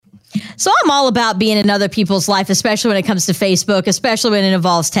So I'm all about being in other people's life, especially when it comes to Facebook, especially when it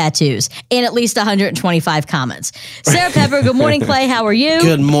involves tattoos and at least 125 comments. Sarah Pepper, good morning, Clay. How are you?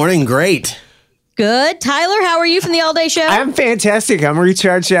 Good morning. Great. Good. Tyler, how are you from the All Day Show? I'm fantastic. I'm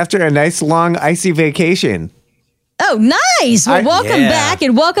recharged after a nice, long, icy vacation. Oh, nice. Well, welcome back,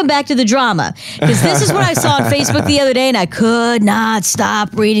 and welcome back to the drama. Because this is what I saw on Facebook the other day, and I could not stop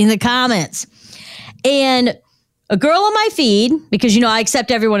reading the comments. And a girl on my feed, because, I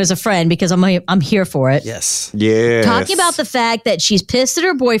accept everyone as a friend because I'm here for it. Yes. Talking about the fact that she's pissed at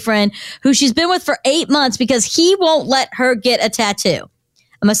her boyfriend, who she's been with for 8 months, because he won't let her get a tattoo.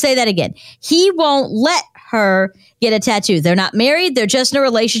 I'm going to say that again. He won't let her get a tattoo. They're not married. They're just in a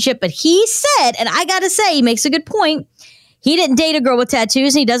relationship. But he said, and I got to say, he makes a good point. He didn't date a girl with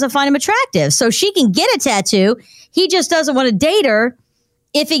tattoos and he doesn't find him attractive. So she can get a tattoo. He just doesn't want to date her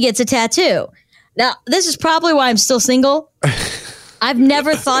if he gets a tattoo. Now, this is probably why I'm still single. I've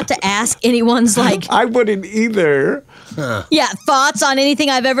never thought to ask anyone's I wouldn't either. Thoughts on anything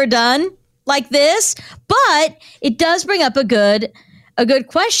I've ever done like this. But it does bring up a good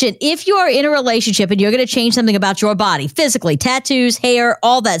question. If you are in a relationship and you're going to change something about your body, physically, tattoos, hair,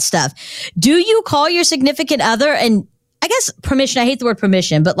 all that stuff, do you call your significant other and I guess permission, I hate the word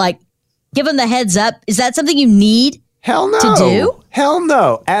permission, but give them the heads up? Is that something you need? Hell no. To do? Hell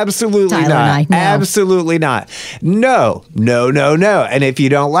no. Absolutely Tyler not. and I, no. Absolutely not. No. And if you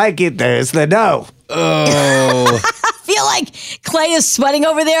don't like it, there's the no. Oh. I feel like Clay is sweating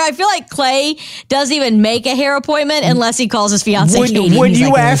over there. I feel like Clay doesn't even make a hair appointment unless he calls his fiance Katie. Would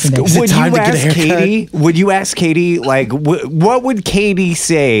you ask Katie? Cut? Would you ask Katie? What would Katie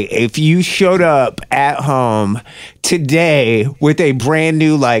say if you showed up at home today with a brand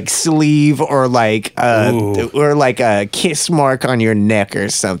new sleeve or a kiss mark on your neck or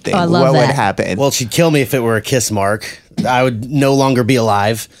something? Oh, I love what that. would happen? Well, she'd kill me if it were a kiss mark. I would no longer be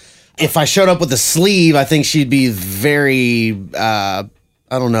alive. If I showed up with a sleeve, I think she'd be very, I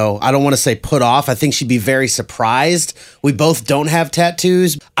don't know. I don't want to say put off. I think she'd be very surprised. We both don't have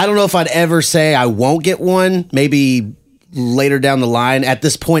tattoos. I don't know if I'd ever say I won't get one. Maybe later down the line. At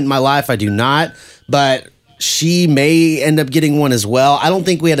this point in my life, I do not. But she may end up getting one as well. I don't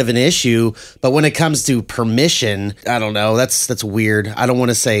think we had an issue, but when it comes to permission, I don't know. That's weird. I don't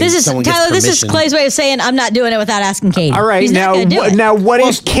want to say someone gets permission. This is Clay's way of saying I'm not doing it without asking Katie. All right, He's not gonna do it. now what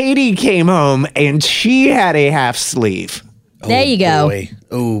if Katie came home and she had a half sleeve? There you go. Boy.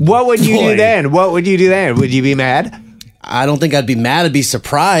 Oh, What would you do then? Would you be mad? I don't think I'd be mad. I'd be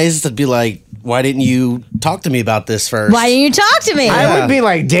surprised. I'd be like, why didn't you talk to me about this first? Why didn't you talk to me? I would be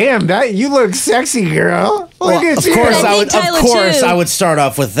like, damn, you look sexy, girl. Look at of you. course, Tyler, I would start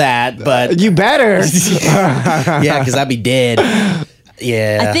off with that, but You better. yeah, because I'd be dead.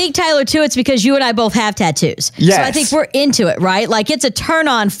 Yeah. I think, Tyler, too, it's because you and I both have tattoos. Yes. So I think we're into it, right? It's a turn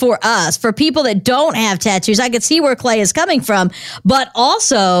on for us. For people that don't have tattoos, I could see where Clay is coming from. But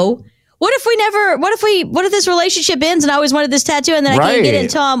also, what if this relationship ends and I always wanted this tattoo and then I can't get it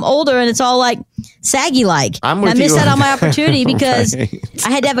until I'm older and it's all saggy like. I'm and with I missed you out on on my that. opportunity because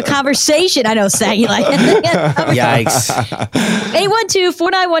I had to have a conversation. I know, saggy like. Yikes.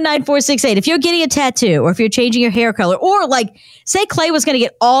 812-491-9468. If you're getting a tattoo or if you're changing your hair color or say Clay was going to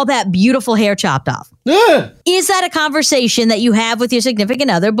get all that beautiful hair chopped off. Is that a conversation that you have with your significant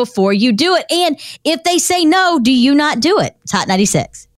other before you do it? And if they say no, do you not do it? It's Hot 96.